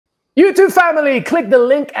YouTube family, click the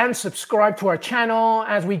link and subscribe to our channel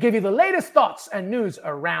as we give you the latest thoughts and news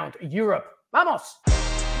around Europe. Vamos!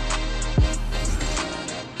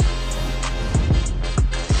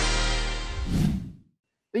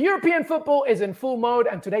 The European football is in full mode,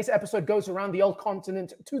 and today's episode goes around the old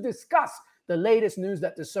continent to discuss the latest news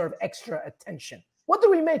that deserve extra attention. What do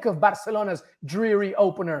we make of Barcelona's dreary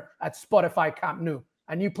opener at Spotify Camp Nou?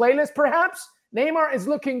 A new playlist, perhaps? Neymar is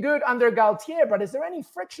looking good under Galtier, but is there any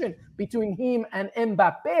friction between him and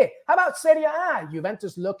Mbappe? How about Serie A?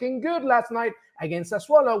 Juventus looking good last night against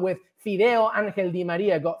Sassuolo with Fideo Angel Di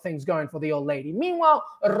Maria got things going for the old lady. Meanwhile,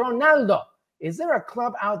 Ronaldo. Is there a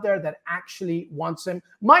club out there that actually wants him?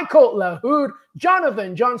 Michael Lahoud,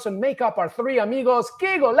 Jonathan Johnson make up our three amigos.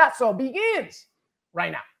 Qué Golazo begins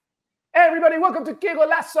right now. Hey everybody, welcome to Qué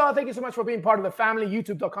Golazo. Thank you so much for being part of the family.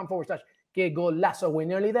 YouTube.com/Qué Golazo. We're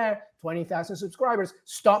nearly there. 20,000 subscribers.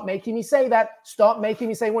 Stop making me say that. Stop making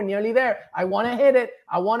me say we're nearly there. I want to hit it.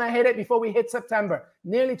 I want to hit it before we hit September.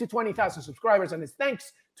 Nearly to 20,000 subscribers. And it's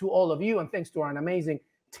thanks to all of you and thanks to our amazing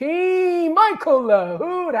team. Michael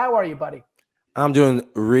Lahoud, how are you, buddy? I'm doing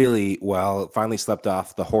really well. Finally slept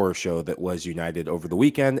off the horror show that was United over the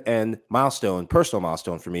weekend, and personal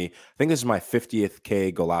milestone for me. I think this is my 50th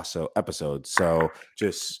Qué Golazo episode. So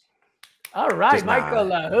all right, Michael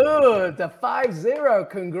Lahoud, the 5-0.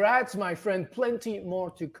 Congrats, my friend. Plenty more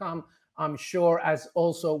to come, I'm sure, as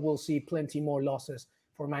also we'll see plenty more losses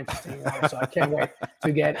for Manchester United. So I can't wait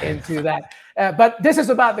to get into that. But this is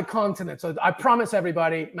about the continent. So I promise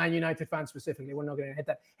everybody, Man United fans specifically, we're not going to hit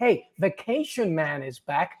that. Hey, Vacation Man is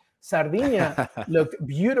back. Sardinia looked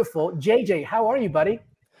beautiful. JJ, how are you, buddy?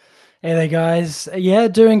 Hey there, guys. Yeah,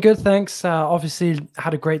 doing good, thanks. Obviously,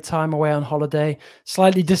 had a great time away on holiday.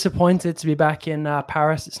 Slightly disappointed to be back in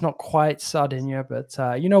Paris. It's not quite Sardinia, but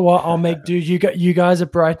you know what? I'll make do. You guys are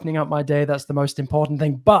brightening up my day. That's the most important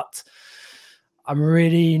thing. But I'm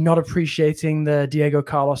really not appreciating the Diego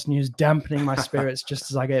Carlos news, dampening my spirits just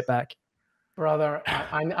as I get back. Brother,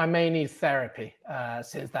 I may need therapy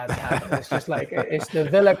since that's happened. It's just like, it's the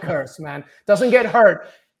Villa curse, man. Doesn't get hurt.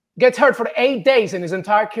 Gets hurt for 8 days in his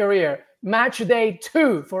entire career. Match day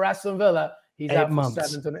 2 for Aston Villa. He's out for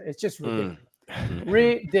 7. It's just ridiculous.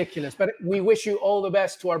 Ridiculous. But we wish you all the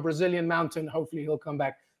best to our Brazilian mountain. Hopefully he'll come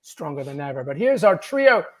back stronger than ever. But here's our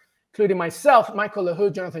trio, including myself, Michael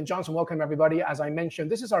Lahoud, Jonathan Johnson. Welcome, everybody. As I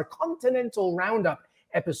mentioned, this is our Continental Roundup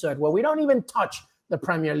episode where we don't even touch the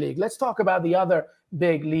Premier League. Let's talk about the other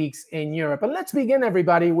big leagues in Europe. And let's begin,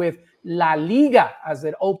 everybody, with La Liga as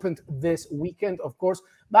it opened this weekend. Of course,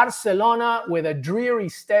 Barcelona with a dreary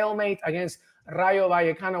stalemate against Rayo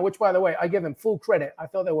Vallecano, which, by the way, I give them full credit. I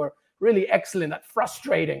thought they were really excellent at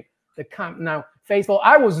frustrating the Camp Nou faithful.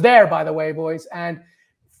 I was there, by the way, boys. And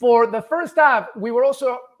for the first half, we were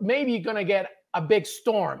also maybe going to get a big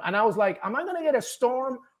storm. And I was like, am I going to get a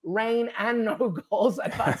storm, rain, and no goals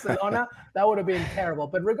at Barcelona? That would have been terrible.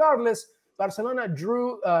 But regardless, Barcelona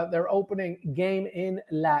drew their opening game in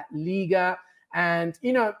La Liga. And,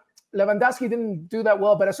 you know, Lewandowski didn't do that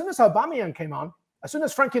well. But as soon as AUBAMEYANG came on, as soon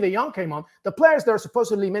as Frankie de Jong came on, the players they're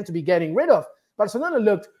supposedly meant to be getting rid of, Barcelona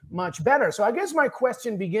looked much better. So I guess my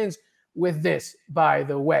question begins with this, by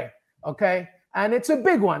the way, okay? And it's a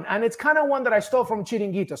big one. And it's kind of one that I stole from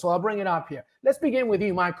Chiringuito. So I'll bring it up here. Let's begin with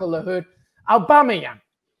you, Michael Lahoud. AUBAMEYANG,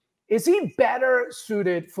 is he better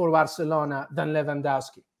suited for Barcelona than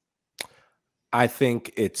Lewandowski? I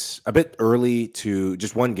think it's a bit early to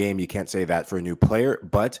just one game. You can't say that for a new player,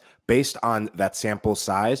 but based on that sample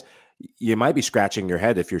size, you might be scratching your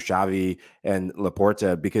head if you're Xavi and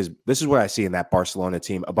Laporta, because this is what I see in that Barcelona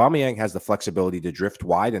team. AUBAMEYANG has the flexibility to drift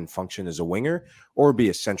wide and function as a winger or be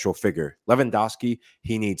a central figure. Lewandowski,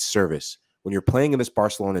 he needs service. When you're playing in this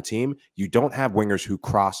Barcelona team, you don't have wingers who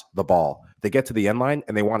cross the ball. They get to the end line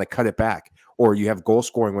and they want to cut it back. Or you have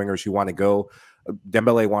goal-scoring wingers who want to go.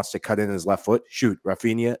 Dembele wants to cut in his left foot. Shoot,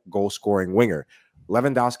 Rafinha, goal-scoring winger.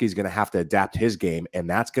 Lewandowski is going to have to adapt his game, and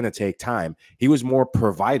that's going to take time. He was more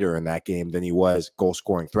provider in that game than he was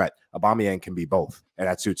goal-scoring threat. AUBAMEYANG can be both, and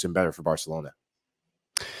that suits him better for Barcelona.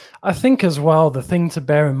 I think as well, the thing to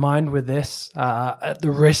bear in mind with this, at the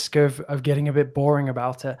risk of getting a bit boring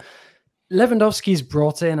about it, Lewandowski's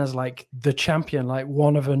brought in as like the champion, like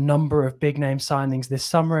one of a number of big name signings this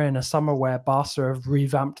summer, in a summer where Barca have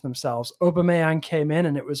revamped themselves. AUBAMEYANG came in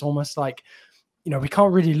and it was almost like we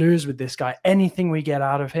can't really lose with this guy. Anything we get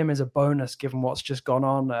out of him is a bonus, given what's just gone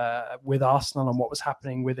on with Arsenal and what was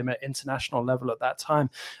happening with him at international level at that time.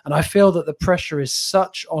 And I feel that the pressure is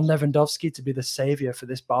such on Lewandowski to be the savior for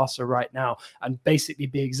this Barca right now and basically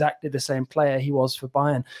be exactly the same player he was for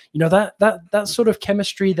Bayern. That sort of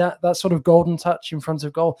chemistry, that sort of golden touch in front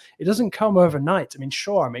of goal, it doesn't come overnight. I mean,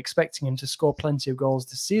 sure, I'm expecting him to score plenty of goals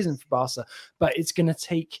this season for Barca, but it's going to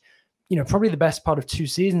take probably the best part of 2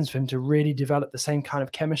 seasons for him to really develop the same kind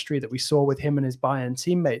of chemistry that we saw with him and his Bayern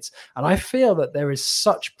teammates. And I feel that there is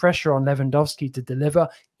such pressure on Lewandowski to deliver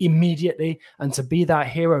immediately and to be that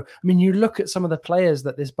hero. I mean, you look at some of the players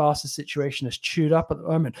that this Barca situation has chewed up at the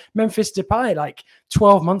moment. Memphis Depay, like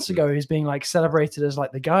 12 months ago, he's being like celebrated as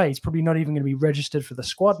like the guy. He's probably not even going to be registered for the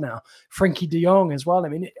squad now. Frankie de Jong as well. I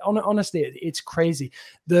mean, honestly, it's crazy.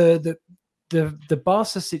 The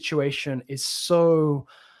Barca situation is so...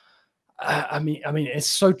 I mean, it's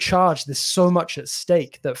so charged. There's so much at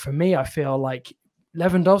stake that for me, I feel like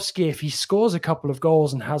Lewandowski, if he scores a couple of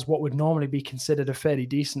goals and has what would normally be considered a fairly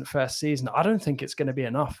decent first season, I don't think it's going to be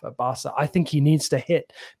enough at Barca. I think he needs to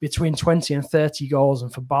hit between 20 and 30 goals,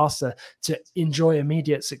 and for Barca to enjoy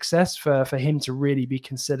immediate success, for him to really be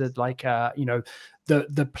considered like,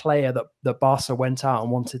 the player that Barca went out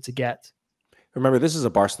and wanted to get. Remember, this is a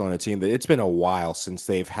Barcelona team that it's been a while since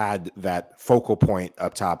they've had that focal point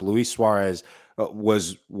up top. Luis Suarez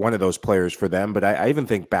was one of those players for them, but I even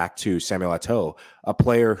think back to Samuel Eto'o, a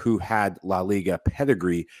player who had La Liga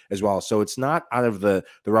pedigree as well. So it's not out of the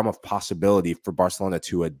realm of possibility for Barcelona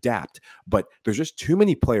to adapt, but there's just too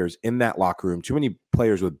many players in that locker room, too many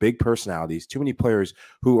players with big personalities, too many players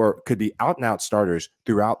who could be out-and-out starters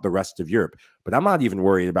throughout the rest of Europe. But I'm not even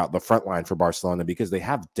worried about the front line for Barcelona because they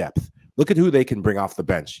have depth. Look at who they can bring off the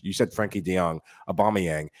bench. You said Frankie de Jong,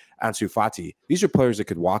 Aubameyang, Ansu Fati. These are players that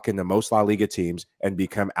could walk into most La Liga teams and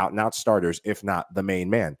become out-and-out starters, if not the main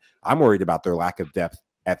man. I'm worried about their lack of depth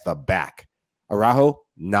at the back. Araujo,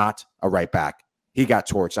 not a right back. He got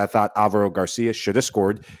torched. I thought Alvaro Garcia should have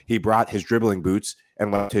scored. He brought his dribbling boots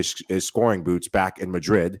and left his scoring boots back in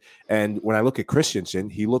Madrid. And when I look at Christensen,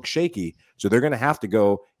 he looks shaky. So they're going to have to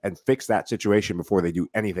go and fix that situation before they do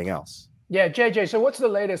anything else. Yeah, JJ, so what's the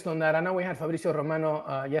latest on that? I know we had Fabrizio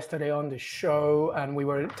Romano yesterday on the show, and we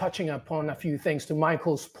were touching upon a few things. To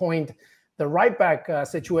Michael's point, the right back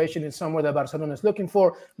situation is somewhere that Barcelona is looking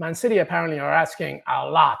for. Man City apparently are asking a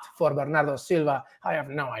lot for Bernardo Silva. I have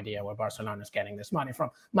no idea where Barcelona is getting this money from.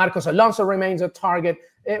 Marcos Alonso remains a target.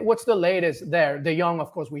 What's the latest there? De Jong,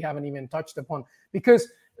 of course, we haven't even touched upon. Because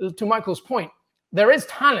to Michael's point, there is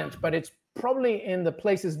talent, but it's probably in the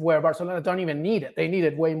places where Barcelona don't even need it. They need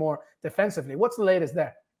it way more defensively. What's the latest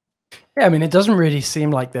there? Yeah, I mean, it doesn't really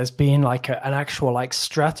seem like there's been like an actual like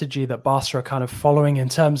strategy that Barca are kind of following in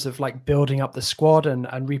terms of like building up the squad and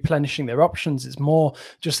replenishing their options. It's more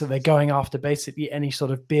just that they're going after basically any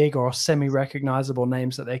sort of big or semi-recognizable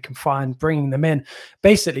names that they can find, bringing them in,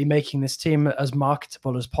 basically making this team as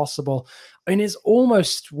marketable as possible. I mean, it's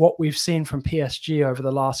almost what we've seen from PSG over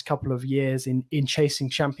the last couple of years in chasing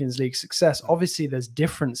Champions League success. Obviously, there's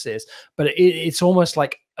differences, but it's almost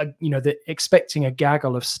like expecting a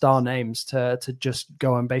gaggle of star names to just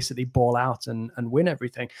go and basically ball out and win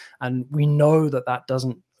everything. And we know that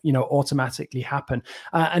doesn't automatically happen.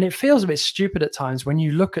 And it feels a bit stupid at times when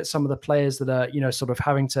you look at some of the players that are, sort of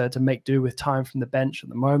having to make do with time from the bench at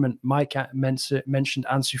the moment. Mike mentioned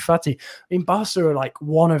Ansu Fati. I mean, Barca are like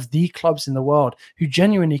one of the clubs in the world who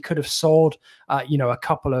genuinely could have sold, a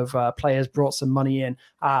couple of players, brought some money in,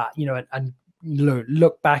 and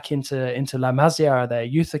look back into La Masia, their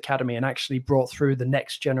youth academy, and actually brought through the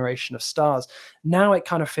next generation of stars. Now it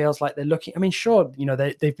kind of feels like they're looking, I mean, sure,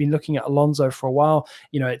 they've been looking at Alonso for a while.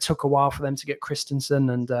 It took a while for them to get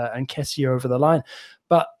Christensen and Kessie over the line.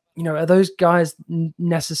 But are those guys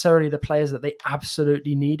necessarily the players that they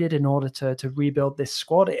absolutely needed in order to rebuild this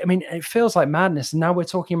squad? I mean, it feels like madness. And now we're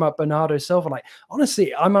talking about Bernardo Silva. Like,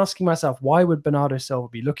 honestly, I'm asking myself, why would Bernardo Silva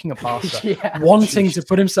be looking at Barca, wanting to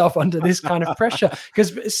put himself under this kind of pressure?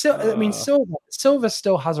 Because, I mean, Silva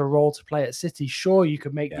still has a role to play at City. Sure, you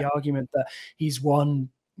could make the argument that he's won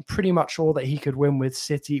pretty much all that he could win with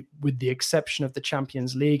City, with the exception of the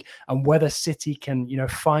Champions League, and whether City can,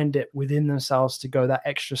 find it within themselves to go that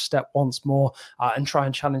extra step once more and try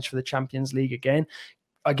and challenge for the Champions League again.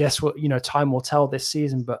 I guess time will tell this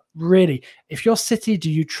season. But really, if you're City, do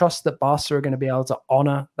you trust that Barca are going to be able to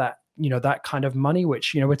honor that, that kind of money,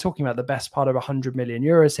 which, we're talking about the best part of 100 million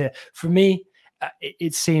euros here. For me,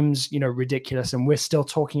 it seems, ridiculous. And we're still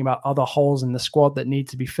talking about other holes in the squad that need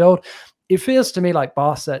to be filled. it feels to me like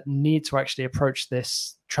Barca need to actually approach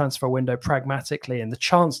this transfer window pragmatically, and the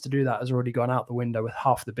chance to do that has already gone out the window with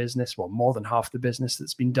half the business, well, more than half the business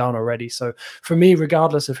that's been done already. So for me,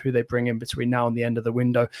 regardless of who they bring in between now and the end of the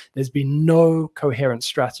window, there's been no coherent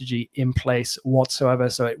strategy in place whatsoever.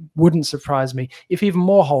 So it wouldn't surprise me if even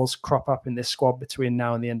more holes crop up in this squad between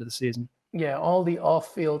now and the end of the season. Yeah, all the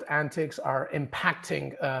off-field antics are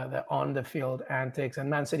impacting the on-the-field antics, and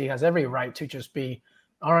Man City has every right to just be,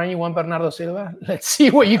 all right, you want Bernardo Silva? Let's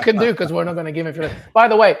see what you can do, because we're not going to give him. By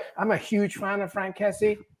the way, I'm a huge fan of Frank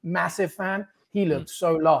Kessie, massive fan. He looked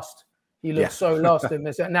so lost. He looked so lost in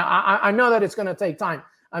this. Now, I know that it's going to take time.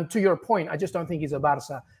 And to your point, I just don't think he's a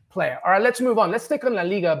Barca player. All right, let's move on. Let's stick on La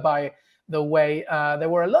Liga, by the way. There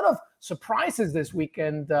were a lot of surprises this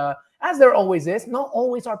weekend, as there always is. Not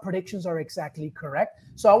always our predictions are exactly correct.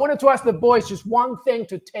 So I wanted to ask the boys just one thing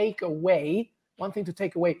to take away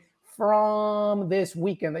from this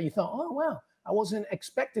weekend that you thought, oh, wow, I wasn't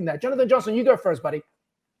expecting that. Jonathan Johnson, you go first, buddy.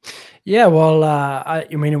 Yeah, well, I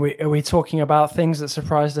mean, are we talking about things that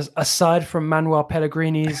surprised us aside from Manuel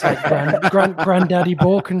Pellegrini's like granddaddy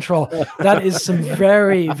ball control? That is some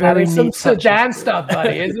very, very neat some Sedan stuff,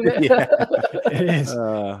 buddy, isn't it?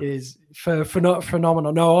 Yeah, it is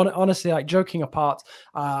phenomenal. No, honestly, like joking apart,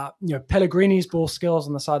 Pellegrini's ball skills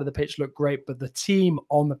on the side of the pitch look great, but the team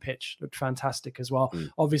on the pitch looked fantastic as well.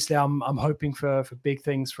 Obviously, I'm hoping for big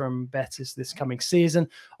things from Betis this coming season.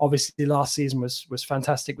 Obviously, last season was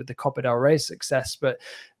fantastic with the Copa del Rey success, but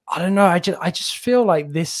I don't know. I just feel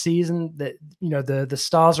like this season that the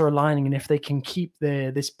stars are aligning, and if they can keep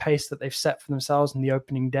this pace that they've set for themselves in the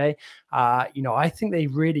opening day, I think they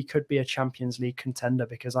really could be a Champions League contender,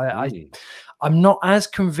 because I'm not as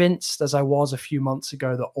convinced as I was a few months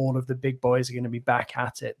ago that all of the big boys are going to be back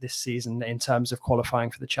at it this season in terms of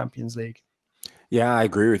qualifying for the Champions League. Yeah, I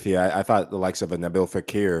agree with you. I thought the likes of a Nabil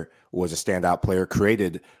Fekir was a standout player,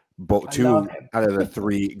 created two out of the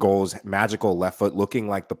 3 goals, magical left foot, looking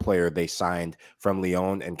like the player they signed from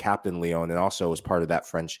Lyon and captain Lyon, and also was part of that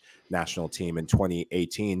French national team in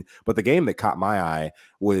 2018. But the game that caught my eye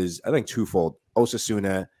was, I think, twofold.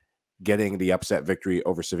 Osasuna getting the upset victory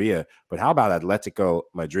over Sevilla. But how about Atletico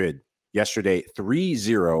Madrid yesterday,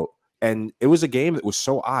 3-0? And it was a game that was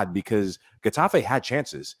so odd because Getafe had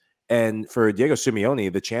chances. And for Diego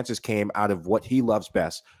Simeone, the chances came out of what he loves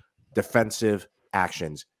best, defensive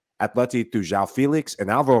actions. Atleti through João Felix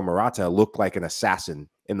and Alvaro Morata looked like an assassin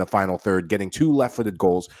in the final third, getting 2 left-footed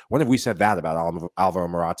goals. When have we said that about Alvaro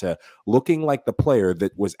Morata? Looking like the player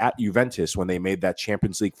that was at Juventus when they made that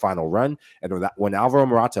Champions League final run. And when Alvaro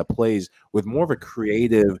Morata plays with more of a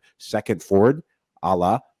creative second forward, a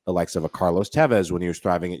la the likes of a Carlos Tevez when he was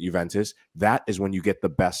thriving at Juventus, that is when you get the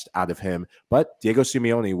best out of him. But Diego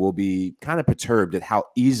Simeone will be kind of perturbed at how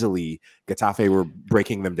easily Getafe were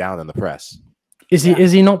breaking them down in the press. Is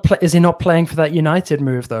he not playing for that United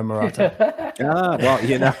move though, Morata?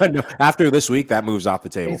 Well, after this week, that move's off the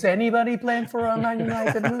table. Is anybody playing for a Man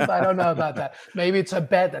United move? I don't know about that. Maybe it's a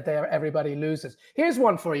bet that everybody loses. Here's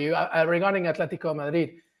one for you regarding Atletico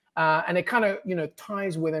Madrid, and it kind of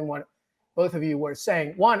ties within what both of you were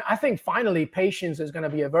saying. One, I think finally patience is going to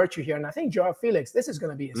be a virtue here, and I think Joao Felix, this is going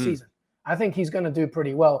to be his season. I think he's going to do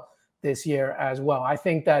pretty well this year as well. I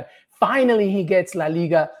think that finally he gets La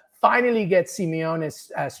Liga. Finally gets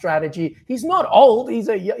Simeone's strategy. He's not old.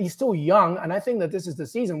 He's still young. And I think that this is the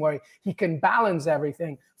season where he can balance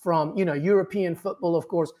everything from, European football, of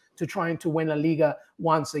course, to trying to win La Liga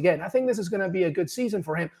once again. I think this is going to be a good season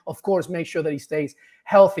for him. Of course, make sure that he stays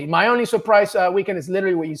healthy. My only surprise weekend is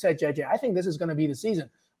literally what you said, JJ. I think this is going to be the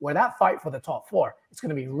season where that fight for the top 4, it's going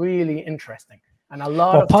to be really interesting. And a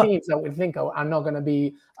lot of teams that we think are not going to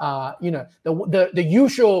be, the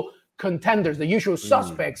usual contenders, the usual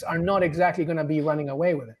suspects are not exactly going to be running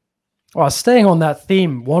away with it. Well, staying on that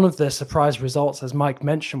theme, one of the surprise results, as Mike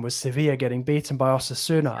mentioned, was Sevilla getting beaten by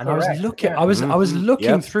Osasuna. And correct. I was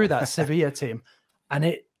looking through that Sevilla team,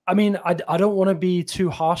 and I don't want to be too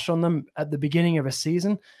harsh on them at the beginning of a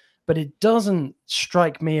season, but it doesn't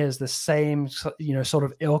strike me as the same, sort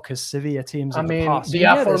of ilk as Sevilla teams. The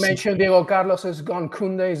aforementioned Diego Carlos is gone,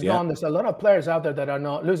 Koundé is gone. There's a lot of players out there that are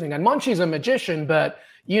not losing. And Monchi's a magician, but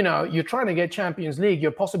you're trying to get Champions League.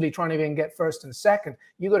 You're possibly trying to even get first and second.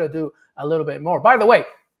 You got to do a little bit more. By the way,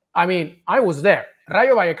 I was there.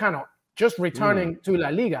 Rayo Vallecano just returning to La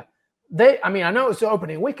Liga. I know it's the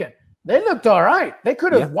opening weekend. They looked all right. They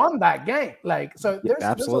could have won that game. There's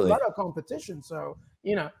a lot of competition. So,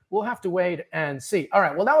 we'll have to wait and see. All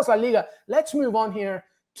right. Well, that was La Liga. Let's move on here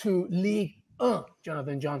to Ligue 1,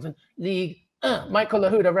 Jonathan Johnson. Ligue 1. Michael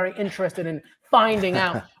Lahoud are very interested in finding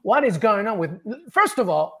out what is going on with, first of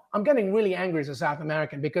all, I'm getting really angry as a South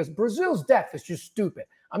American because Brazil's depth is just stupid.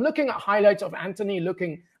 I'm looking at highlights of Anthony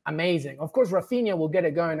looking amazing. Of course, Rafinha will get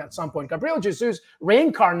it going at some point. Gabriel Jesus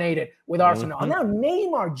reincarnated with Arsenal. And now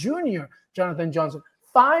Neymar Jr., Jonathan Johnson,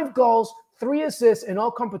 5 goals, 3 assists in all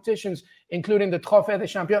competitions, including the Trophée des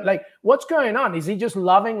Champions. Like, what's going on? Is he just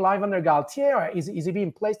loving life under Galtier? Or is he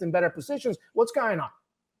being placed in better positions? What's going on?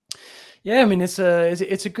 Yeah, I mean, it's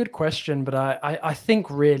a good question, but I think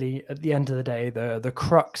really at the end of the day, the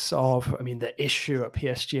crux of, I mean, the issue at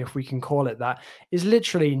PSG, if we can call it that, is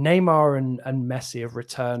literally Neymar and Messi have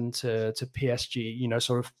returned to PSG, you know,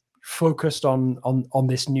 sort of focused on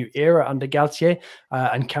this new era under Galtier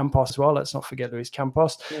and Campos as well. Let's not forget Luis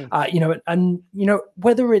Campos. You know, and you know,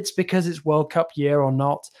 whether it's because it's World Cup year or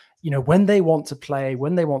not, you know, when they want to play,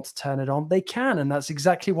 when they want to turn it on, they can, and that's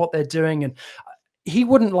exactly what they're doing. And he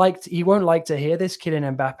won't like to hear this,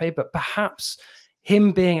 Kylian Mbappe, but perhaps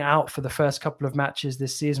him being out for the first couple of matches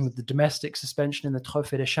this season with the domestic suspension in the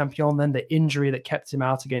Trophée des Champions, then the injury that kept him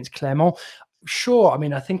out against Clermont. Sure, I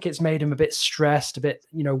mean, I think it's made him a bit stressed, a bit,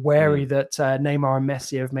 you know, wary that Neymar and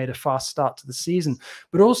Messi have made a fast start to the season.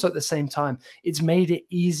 But also at the same time, it's made it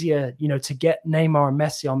easier, you know, to get Neymar and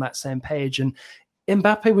Messi on that same page. And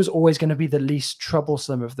Mbappe was always going to be the least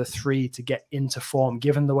troublesome of the 3 to get into form,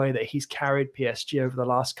 given the way that he's carried PSG over the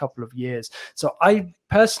last couple of years. So I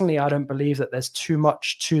don't believe that there's too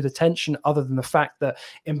much to the tension, other than the fact that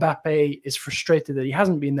Mbappe is frustrated that he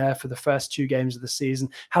hasn't been there for the first 2 games of the season,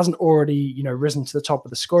 hasn't already, you know, risen to the top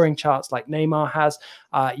of the scoring charts like Neymar has,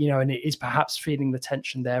 you know, and it is perhaps feeding the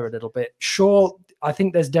tension there a little bit. Sure, I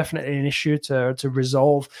think there's definitely an issue to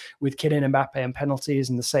resolve with Kylian Mbappe and penalties,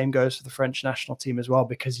 and the same goes for the French national team as well,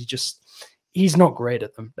 because he's not great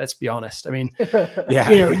at them. Let's be honest. I mean,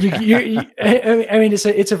 yeah, you know, I mean,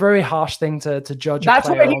 it's a very harsh thing to judge. That's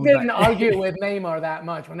why he didn't argue with Neymar that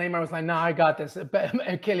much. When Neymar was like, "No, I got this," and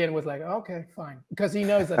Kylian was like, "Okay, fine," because he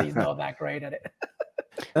knows that he's not that great at it.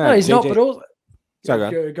 No, he's not. But also,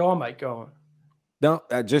 sorry, go on, mate. Go on. No,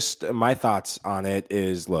 just my thoughts on it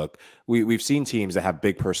is, look, we've seen teams that have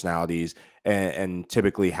big personalities, and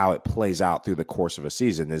typically how it plays out through the course of a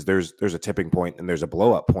season is there's a tipping point and there's a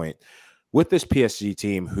blow up point. With this PSG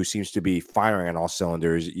team, who seems to be firing on all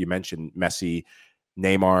cylinders, you mentioned Messi,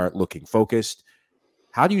 Neymar looking focused.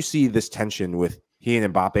 How do you see this tension with he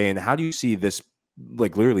and Mbappe, and how do you see this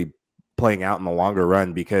like literally playing out in the longer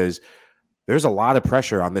run? Because there's a lot of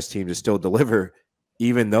pressure on this team to still deliver,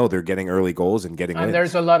 even though they're getting early goals and getting wins. And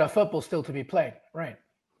there's a lot of football still to be played, right?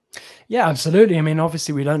 Yeah, absolutely. I mean,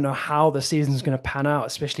 obviously, we don't know how the season's going to pan out,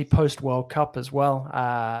 especially post-World Cup as well.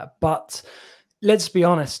 But let's be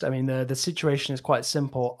honest. I mean, the situation is quite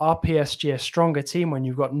simple. Are PSG a stronger team when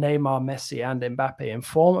you've got Neymar, Messi, and Mbappe in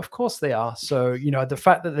form? Of course they are. So, you know, the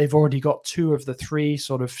fact that they've already got 2 of the 3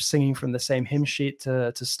 sort of singing from the same hymn sheet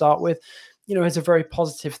to start with, you know, it's a very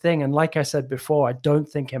positive thing. And like I said before, I don't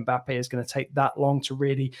think Mbappe is going to take that long to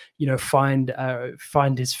really, you know, find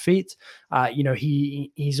his feet. You know,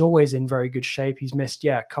 he's always in very good shape. He's missed,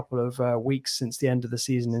 a couple of weeks since the end of the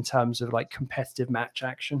season in terms of like competitive match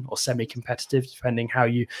action or semi-competitive, depending how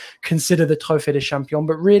you consider the Trophée des Champions.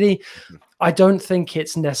 But really, I don't think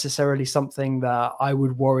it's necessarily something that I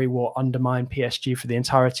would worry will undermine PSG for the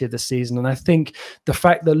entirety of the season. And I think the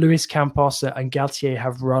fact that Luis Campos and Galtier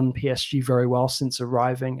have run PSG very well since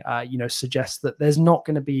arriving, you know, suggests that there's not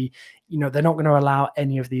going to be, you know, they're not going to allow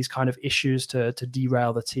any of these kind of issues to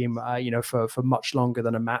derail the team, you know, for much longer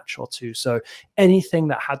than a match or 2. So anything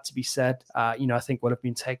that had to be said, you know, I think would have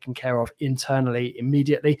been taken care of internally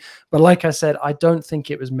immediately. But like I said, I don't think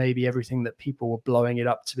it was maybe everything that people were blowing it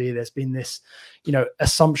up to be. There's been this, you know,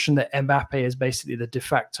 assumption that Mbappe is basically the de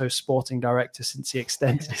facto sporting director since he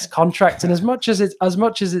extended his contract. And as much as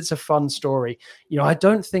it's a fun story, you know, I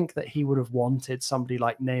don't think that he would have wanted somebody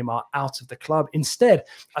like Neymar out of the club. Instead,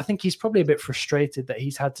 I think he's probably a bit frustrated that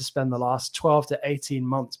he's had to spend the last 12 to 18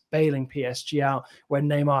 months bailing PSG out when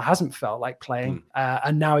Neymar hasn't felt like playing.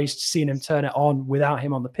 And now he's seen him turn it on without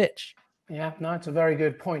him on the pitch. Yeah, no, it's a very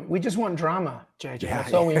good point. We just want drama, JJ. Yeah,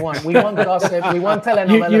 that's all we want. We want gossip. We want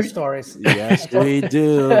telenovela stories. Yes, we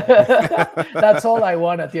do. That's all I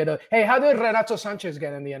want at the end of. Hey, how did Renato Sanchez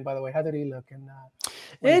get in the end, by the way? How did he look?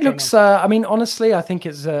 It looks, I mean, honestly, I think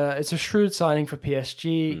it's a shrewd signing for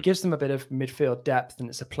PSG. It gives them a bit of midfield depth, and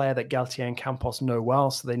it's a player that Galtier and Campos know well,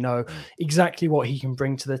 so they know exactly what he can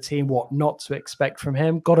bring to the team, what not to expect from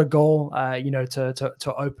him. Got a goal, you know,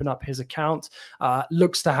 to open up his account.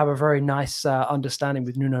 Looks to have a very nice understanding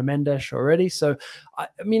with Nuno Mendes already. So, I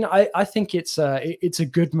mean, I think it's a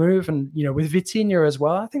good move, and you know, with Vitinha as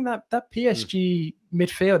well, I think that PSG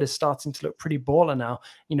midfield is starting to look pretty baller now.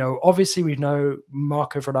 You know, obviously we know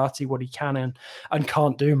Marco Verratti, what he can and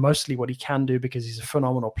can't do, mostly what he can do because he's a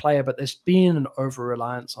phenomenal player, but there's been an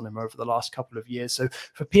over-reliance on him over the last couple of years. So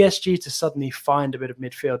for PSG to suddenly find a bit of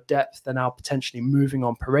midfield depth, they're now potentially moving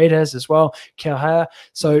on Paredes as well, Kerr.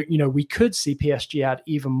 So, you know, we could see PSG add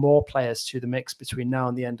even more players to the mix between now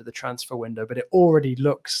and the end of the transfer window, but it already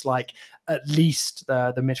looks like at least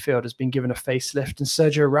the midfield has been given a facelift, and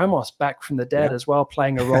Sergio Ramos back from the dead as well,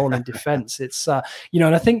 playing a role in defense. It's, you know,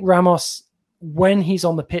 and I think Ramos, when he's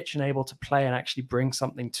on the pitch and able to play and actually bring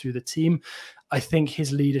something to the team, I think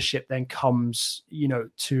his leadership then comes, you know,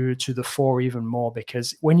 to the fore even more,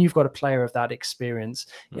 because when you've got a player of that experience,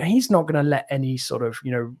 you know, he's not going to let any sort of,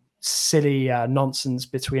 you know, silly nonsense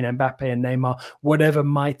between Mbappe and Neymar, whatever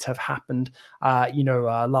might have happened,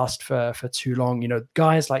 last for too long. You know,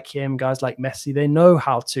 guys like him, guys like Messi, they know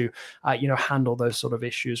how to, handle those sort of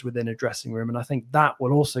issues within a dressing room. And I think that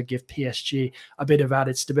will also give PSG a bit of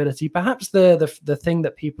added stability. Perhaps the thing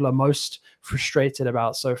that people are most frustrated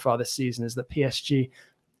about so far this season is that PSG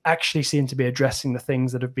actually seem to be addressing the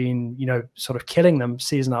things that have been, you know, sort of killing them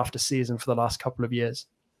season after season for the last couple of years.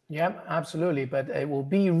 Yeah, absolutely. But it will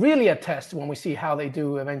be really a test when we see how they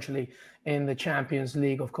do eventually in the Champions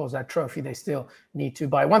League. Of course, that trophy they still need to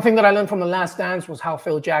buy. One thing that I learned from The Last Dance was how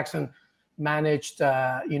Phil Jackson managed,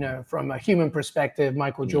 from a human perspective,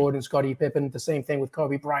 Michael Jordan, Scottie Pippen, the same thing with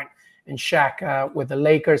Kobe Bryant and Shaq with the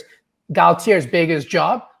Lakers. Galtier's biggest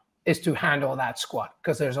job is to handle that squad,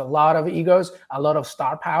 because there's a lot of egos, a lot of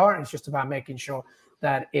star power, and it's just about making sure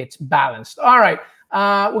that it's balanced. All right.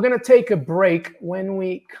 We're going to take a break. When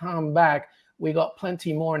we come back, we got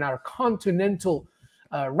plenty more in our continental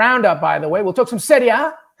roundup, by the way. We'll talk some Serie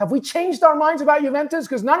A. Have we changed our minds about Juventus?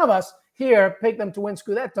 Because none of us here picked them to win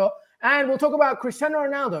Scudetto. And we'll talk about Cristiano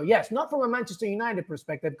Ronaldo. Yes, not from a Manchester United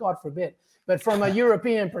perspective, God forbid, but from a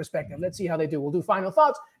European perspective. Let's see how they do. We'll do final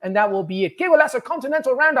thoughts, and that will be it. Qué Golazo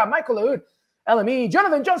continental roundup. Michael Lahoud, LME,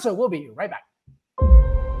 Jonathan Johnson. We'll be right back.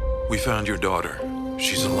 We found your daughter.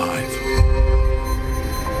 She's alive.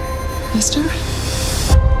 Mister?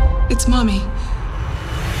 It's Mommy.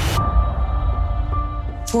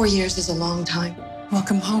 4 years is a long time.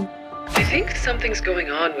 Welcome home. I think something's going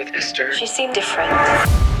on with Esther. She seemed different.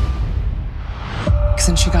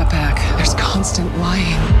 Since she got back, there's constant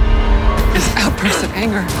lying. There's outbursts of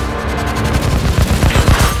anger.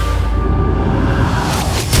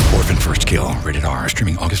 Orphan First Kill, rated R,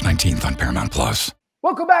 streaming August 19th on Paramount+.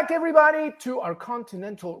 Welcome back, everybody, to our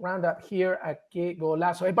continental roundup here at Qué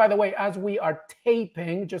Golazo. Hey, by the way, as we are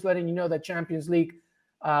taping, just letting you know that Champions League,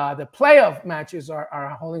 the playoff matches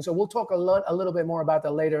are holding. So we'll talk a little bit more about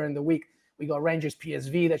that later in the week. We got Rangers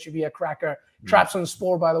PSV, that should be a cracker.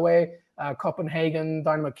 Trabzonspor, by the way, Copenhagen,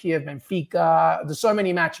 Dynamo Kiev, Benfica. There's so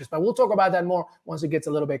many matches, but we'll talk about that more once it gets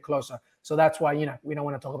a little bit closer. So that's why, we don't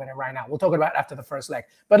want to talk about it right now. We'll talk about it after the first leg.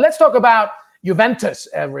 But let's talk about Juventus,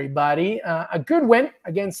 everybody. A good win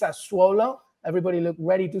against Sassuolo. Everybody looked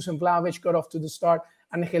ready. Dusan Vlahovic got off to the start.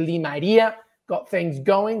 Angel Di Maria got things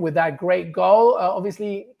going with that great goal.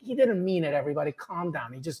 Obviously, he didn't mean it, everybody. Calm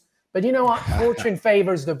down. But you know what? Fortune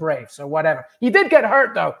favors the brave, so whatever. He did get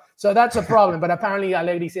hurt, though, so that's a problem. But apparently,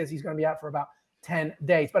 Allegri says he's going to be out for about 10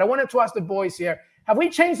 days. But I wanted to ask the boys here, have we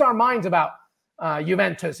changed our minds about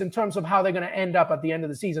Juventus in terms of how they're going to end up at the end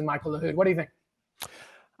of the season? Michael Lahoud, what do you think?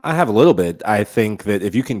 I have a little bit. I think that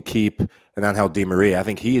if you can keep an Angel Di Maria, I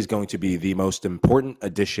think he is going to be the most important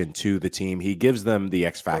addition to the team. He gives them the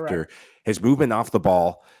X factor. Correct. His movement off the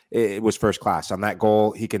ball, it was first class. On that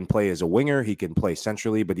goal, he can play as a winger. He can play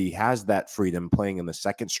centrally, but he has that freedom playing in the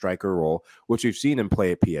second striker role, which we've seen him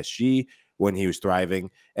play at PSG when he was thriving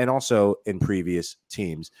and also in previous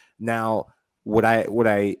teams. Now, what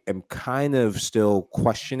I am kind of still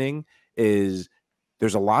questioning is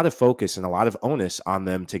there's a lot of focus and a lot of onus on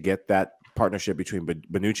them to get that partnership between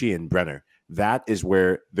Bonucci and Brenner. That is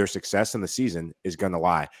where their success in the season is going to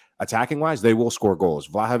lie. Attacking-wise, they will score goals.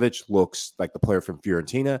 Vlahovic looks like the player from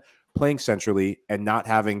Fiorentina, playing centrally and not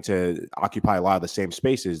having to occupy a lot of the same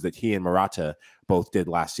spaces that he and Morata both did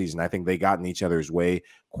last season. I think they got in each other's way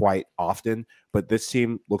quite often. But this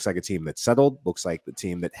team looks like a team that's settled, looks like the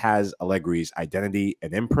team that has Allegri's identity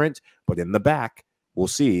and imprint. But in the back, we'll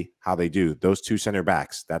see how they do. Those two center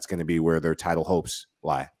backs, that's going to be where their title hopes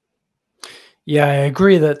lie. Yeah, I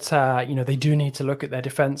agree that, they do need to look at their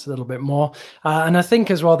defense a little bit more. And I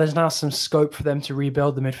think as well, there's now some scope for them to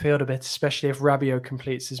rebuild the midfield a bit, especially if Rabiot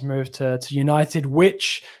completes his move to United,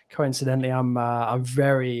 which coincidentally, I'm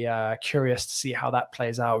very curious to see how that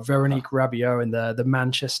plays out. Veronique Rabiot in the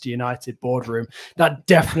Manchester United boardroom, that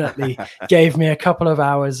definitely gave me a couple of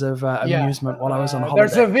hours of amusement while I was on holiday.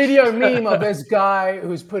 There's a video meme of this guy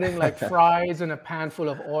who's putting like fries in a pan full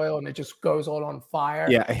of oil and it just goes all on fire.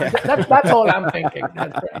 That's all I'm thinking.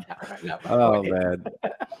 Oh man.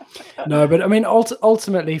 No, but I mean,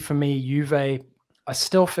 ultimately for me, Juve, I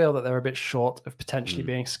still feel that they're a bit short of potentially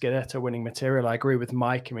being Scudetto winning material. I agree with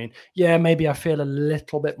Mike. I mean, yeah, maybe I feel a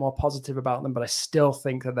little bit more positive about them, but I still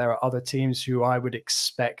think that there are other teams who I would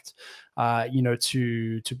expect,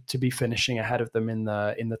 to be finishing ahead of them in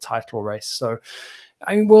the title race. So,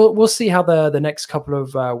 I mean, we'll see how the next couple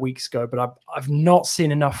of weeks go, but I've not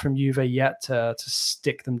seen enough from Juve yet to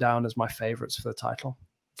stick them down as my favorites for the title.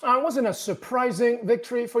 It wasn't a surprising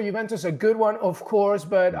victory for Juventus, a good one, of course,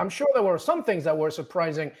 but I'm sure there were some things that were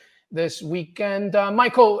surprising this weekend.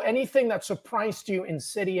 Michael, anything that surprised you in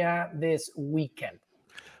Serie A this weekend?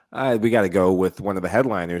 We got to go with one of the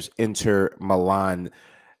headliners, Inter Milan.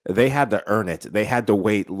 They had to earn it. They had to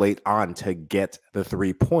wait late on to get the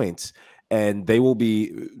 3 points, and they will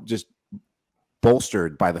be just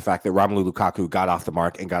bolstered by the fact that Romelu Lukaku got off the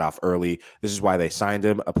mark and got off early. This is why they signed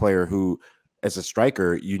him, a player who, as a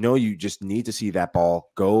striker, you just need to see that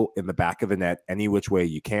ball go in the back of the net any which way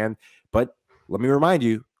you can. But let me remind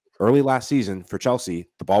you, early last season for Chelsea,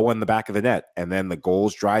 the ball went in the back of the net, and then the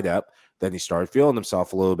goals dried up. Then he started feeling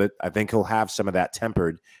himself a little bit. I think he'll have some of that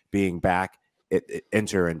tempered being back at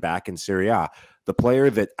Inter and back in Serie A. The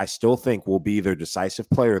player that I still think will be their decisive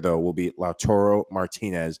player, though, will be Lautaro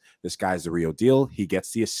Martinez. This guy's the real deal. He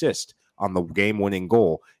gets the assist on the game-winning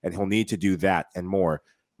goal, and he'll need to do that and more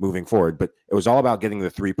moving forward. But it was all about getting the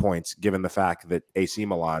 3 points, given the fact that AC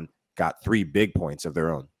Milan got 3 big points of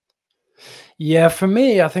their own. Yeah, for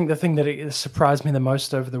me, I think the thing that surprised me the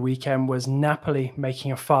most over the weekend was Napoli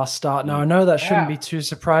making a fast start. Now, I know that shouldn't be too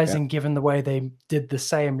surprising given the way they did the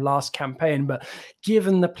same last campaign, but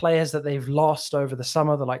given the players that they've lost over the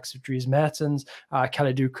summer, the likes of Dries Mertens,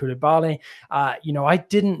 Kalidou Koulibaly, I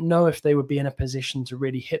didn't know if they would be in a position to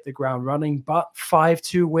really hit the ground running, but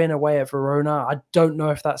 5-2 win away at Verona. I don't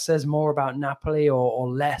know if that says more about Napoli or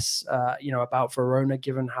less, about Verona,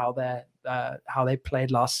 given how they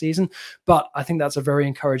played last season. But I think that's a very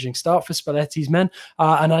encouraging start for Spalletti's men.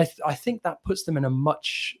 And I think that puts them in a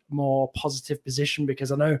much more positive position,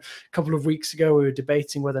 because I know a couple of weeks ago we were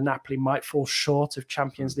debating whether Napoli might fall short of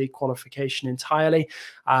Champions League qualification entirely.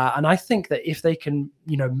 And I think that if they can,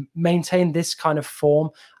 maintain this kind of form,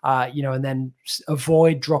 and then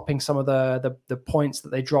avoid dropping some of the points that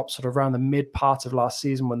they dropped sort of around the mid part of last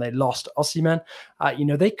season when they lost Osimhen,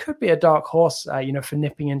 they could be a dark horse, for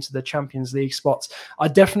nipping into the Champions League spots. I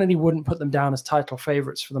definitely wouldn't put them down as title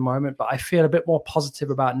favorites for the moment, but I feel a bit more positive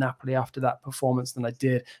about Napoli after that performance than I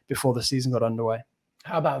did before the season got underway.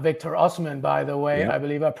 How about Victor Osimhen, by the way? I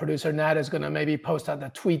believe our producer Nat is going to maybe post out the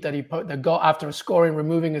tweet that he put the goal after scoring,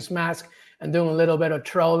 removing his mask and doing a little bit of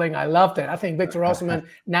trolling. I loved it. I think Victor Osimhen,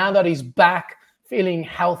 now that he's back, feeling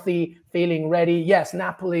healthy, feeling ready. Yes,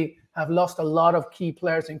 Napoli have lost a lot of key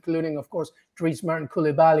players, including, of course, Dries Mertens,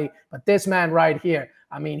 Koulibaly. But this man right here,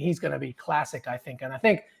 I mean, he's going to be classic, I think. And I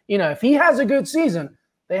think, if he has a good season,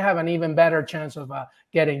 they have an even better chance of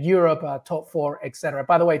getting Europe, top 4, etc.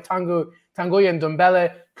 By the way, Tanguy and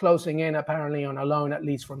Ndombele closing in apparently on a loan, at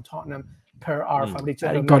least from Tottenham, per our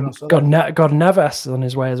Fabrizio Romano. Got Neves on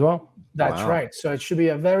his way as well. That's right. So it should be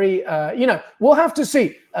a very, we'll have to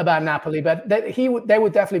see about Napoli, but they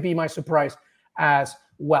would definitely be my surprise as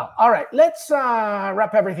well. All right, let's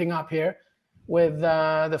wrap everything up here with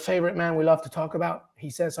the favorite man we love to talk about. He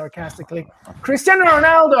says sarcastically, Cristiano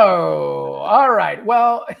Ronaldo. All right.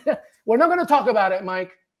 Well, we're not going to talk about it,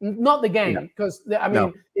 Mike. Not the game, because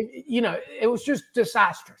it was just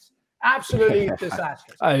disastrous. Absolutely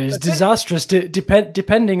disastrous. It was disastrous,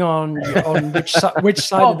 depending on which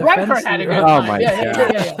side of the fence. Had a good oh my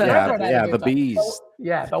god! Yeah, the bees.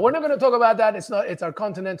 But we're not going to talk about that. It's our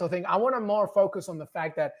continental thing. I want to more focus on the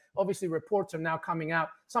fact that obviously reports are now coming out.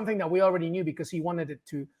 Something that we already knew because he wanted it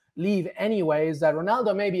to leave anyway, is that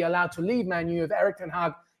Ronaldo may be allowed to leave Man U if Erik ten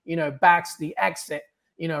Hag, backs the exit.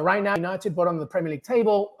 Right now United bottom of the Premier League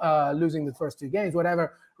table, losing the first 2 games,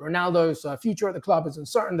 whatever. Ronaldo's future at the club is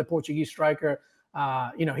uncertain. The Portuguese striker,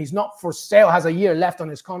 he's not for sale, has a year left on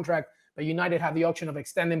his contract, but United have the option of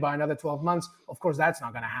extending by another 12 months. Of course, that's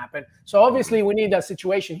not going to happen. So obviously we need that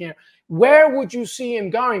situation here. Where would you see him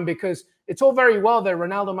going? Because it's all very well that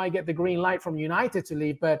Ronaldo might get the green light from United to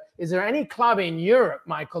leave, but is there any club in Europe,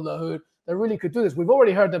 Michael Lahoud, that really could do this? We've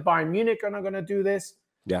already heard that Bayern Munich are not going to do this.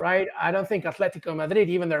 Yeah. right? I don't think Atletico Madrid,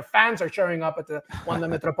 even their fans, are showing up at the Wanda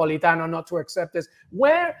Metropolitano not to accept this.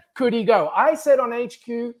 Where could he go? I said on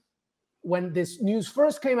HQ when this news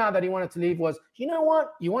first came out that he wanted to leave was, you know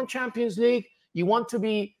what? You want Champions League? You want to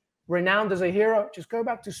be renowned as a hero? Just go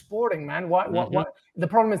back to Sporting, man. What? The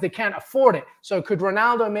problem is they can't afford it. So could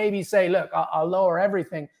Ronaldo maybe say, look, I'll lower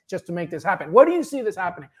everything just to make this happen? Where do you see this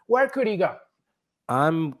happening? Where could he go?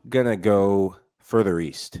 I'm going to go further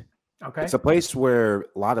east. Okay. It's a place where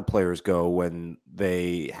a lot of players go when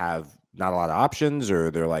they have not a lot of options, or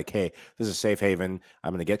they're like, hey, this is a safe haven.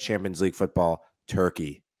 I'm going to get Champions League football.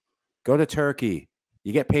 Turkey. Go to Turkey.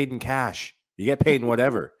 You get paid in cash. You get paid in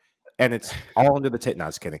whatever. And it's all under the table. No, I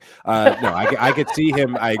was kidding. No, I could see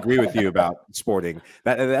him. I agree with you about Sporting.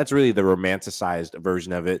 That's really the romanticized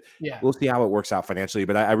version of it. Yeah. We'll see how it works out financially.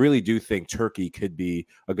 But I really do think Turkey could be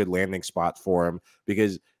a good landing spot for him,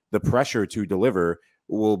 because the pressure to deliver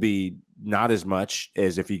will be not as much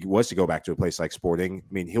as if he was to go back to a place like Sporting.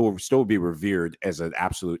 I mean, he will still be revered as an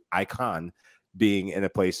absolute icon being in a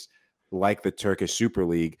place like the Turkish Super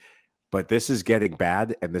League. But this is getting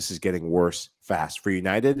bad, and this is getting worse fast. For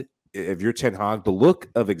United, if you're Ten Hag, the look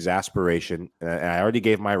of exasperation, and I already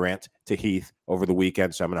gave my rant to Heath over the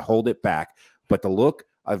weekend, so I'm going to hold it back. But the look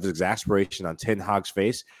of exasperation on Ten Hag's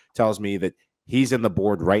face tells me that he's in the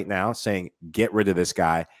board right now saying, get rid of this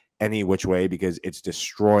guy any which way, because it's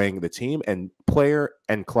destroying the team and player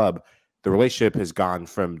and club. The relationship has gone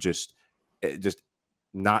from just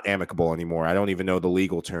not amicable anymore. I don't even know the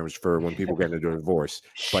legal terms for when people get into a divorce.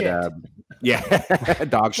 But yeah,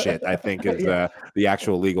 dog shit, I think is the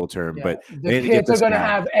actual legal term. Yeah. But the kids are going to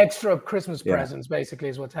have extra Christmas presents, basically,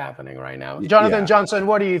 is what's happening right now. Jonathan Johnson,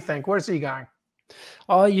 what do you think? Where's he going?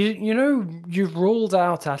 You know, you've ruled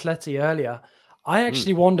out Atleti earlier. I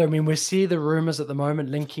actually wonder, I mean, we see the rumors at the moment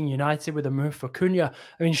linking United with a move for Cunha.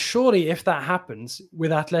 I mean, surely if that happens, with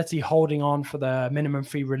Atleti holding on for the minimum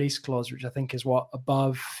fee release clause, which I think is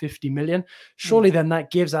above 50 million, surely then that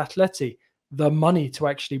gives Atleti the money to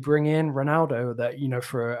actually bring in Ronaldo, that, you know,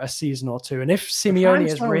 for a season or two. And if Simeone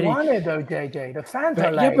is really wanted, though, JJ, the fans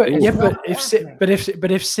are like, but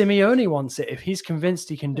if Simeone wants it, if he's convinced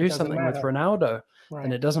he can do something with Ronaldo,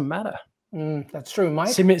 then it doesn't matter. That's true, Mike.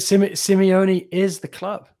 Simeone is the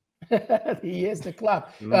club. He is the club.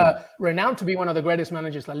 Renowned to be one of the greatest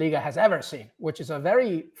managers La Liga has ever seen, which is a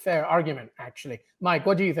very fair argument, actually. Mike,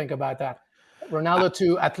 what do you think about that? Ronaldo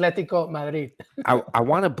to Atletico Madrid. I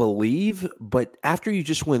want to believe, but after you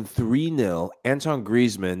just win 3-0, Antoine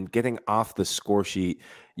Griezmann getting off the score sheet,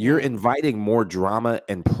 you're inviting more drama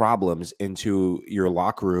and problems into your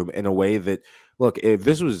locker room in a way that, look, if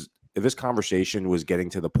this conversation was getting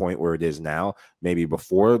to the point where it is now, maybe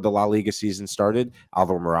before the La Liga season started,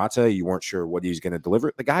 Alvaro Morata, you weren't sure what he's going to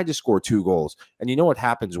deliver. The guy just scored 2 goals. And you know what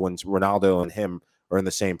happens when Ronaldo and him are in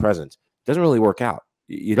the same presence? It doesn't really work out.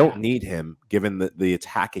 You don't need him, given the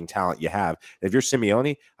attacking talent you have. If you're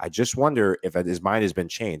Simeone, I just wonder if his mind has been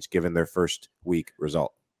changed, given their first week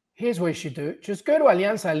result. Here's what you should do. Just go to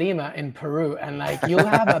Alianza Lima in Peru, and you'll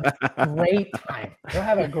have a great time. You'll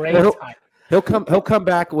have a great time. He'll come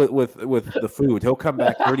back with the food. He'll come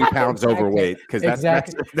back 30 pounds overweight, because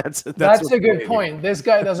that's a good point. This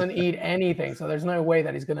guy doesn't eat anything, so there's no way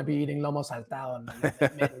that he's going to be eating lomo saltado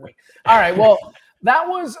in midweek. All right, well, that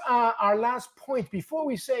was our last point. Before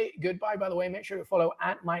we say goodbye, by the way, make sure to follow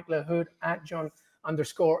at Mike LaHood, at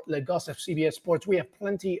John_Legos of CBS Sports. We have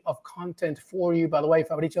plenty of content for you. By the way,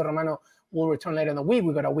 Fabrizio Romano will return later in the week.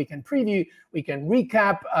 We've got a weekend preview, weekend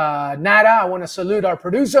recap. Nada, I want to salute our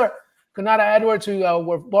producer, Kunada Edwards, who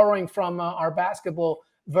we're borrowing from our basketball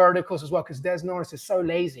verticals as well, because Des Norris is so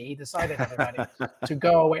lazy. He decided, everybody, to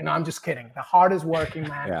go away. No, I'm just kidding. The hardest working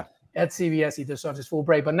man at CBS. He deserves his full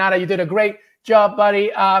break. But Nada, you did a great job,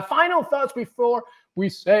 buddy. Final thoughts before we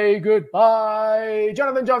say goodbye.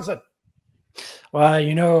 Jonathan Johnson. Well,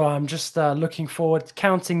 you know, I'm just looking forward,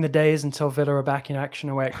 counting the days until Villa are back in action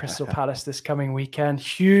away at Crystal Palace this coming weekend.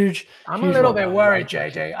 I'm a little bit worried,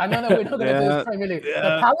 JJ. I know that we're not going to do this Premier League.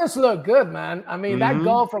 The Palace look good, man. I mean, that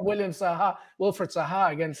goal from Wilfried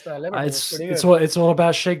Zaha against Liverpool is pretty good. It's all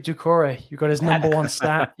about Sheikh Doucouré. You got his number one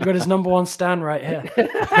stand. You got his number one stand right here.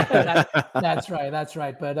 That's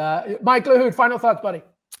right. But Mike LaHood, final thoughts, buddy.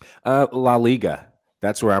 La Liga.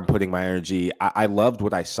 That's where I'm putting my energy. I loved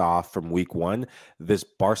what I saw from week 1. This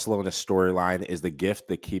Barcelona storyline is the gift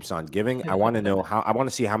that keeps on giving. I want to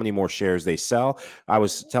see how many more shares they sell. I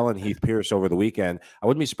was telling Heath Pierce over the weekend, I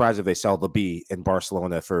wouldn't be surprised if they sell the B in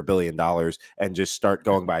Barcelona for $1 billion and just start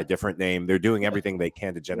going by a different name. They're doing everything they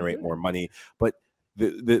can to generate more money. But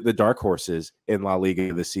the dark horses in La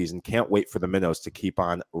Liga this season can't wait for the minnows to keep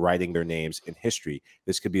on writing their names in history.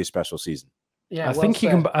 This could be a special season. Yeah,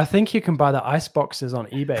 I think you can buy the ice boxes on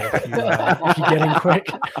eBay if you get in quick.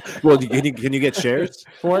 Well, can you get shares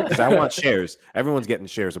for it? Because I want shares. Everyone's getting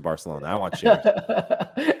shares of Barcelona. I want shares.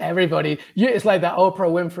 Everybody, it's like that Oprah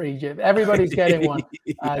Winfrey. Everybody's getting one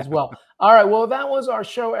as well. All right, well, that was our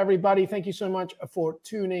show, everybody. Thank you so much for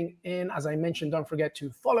tuning in. As I mentioned, don't forget to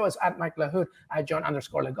follow us at Mike Lahoud, at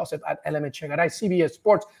John_Legossip, at LMHchegaray, CBS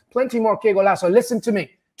Sports, plenty more Qué Golazo. Listen to me,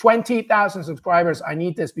 20,000 subscribers. I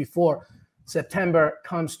need this before September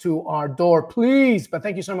comes to our door, please. But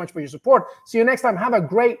thank you so much for your support. See you next time. Have a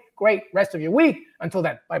great rest of your week. Until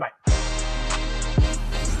then, bye-bye.